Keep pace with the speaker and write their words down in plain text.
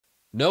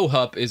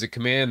NOHUP is a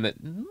command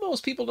that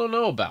most people don't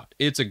know about.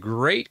 It's a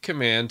great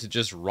command to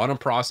just run a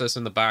process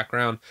in the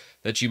background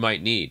that you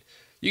might need.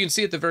 You can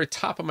see at the very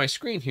top of my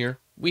screen here,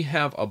 we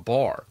have a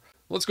bar.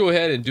 Let's go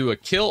ahead and do a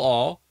kill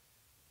all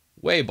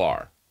way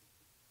bar.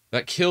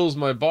 That kills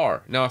my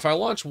bar. Now, if I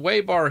launch way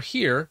bar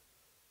here,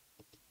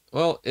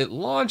 well, it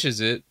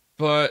launches it,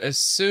 but as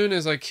soon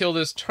as I kill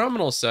this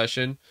terminal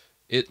session,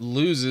 it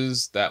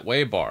loses that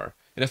way bar.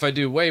 And if I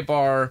do way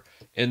bar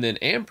and then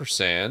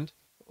ampersand,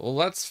 well,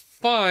 that's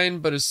fine,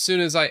 but as soon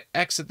as I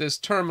exit this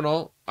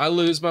terminal, I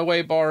lose my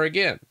way bar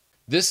again.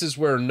 This is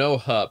where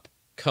NOHUP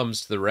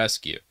comes to the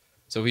rescue.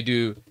 So we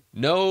do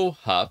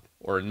NOHUP,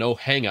 or no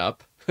hang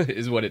up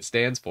is what it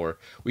stands for.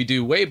 We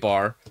do way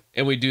bar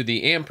and we do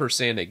the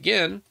ampersand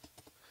again.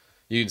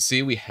 You can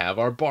see we have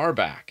our bar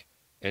back.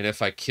 And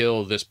if I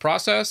kill this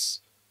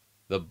process,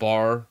 the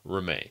bar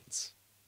remains.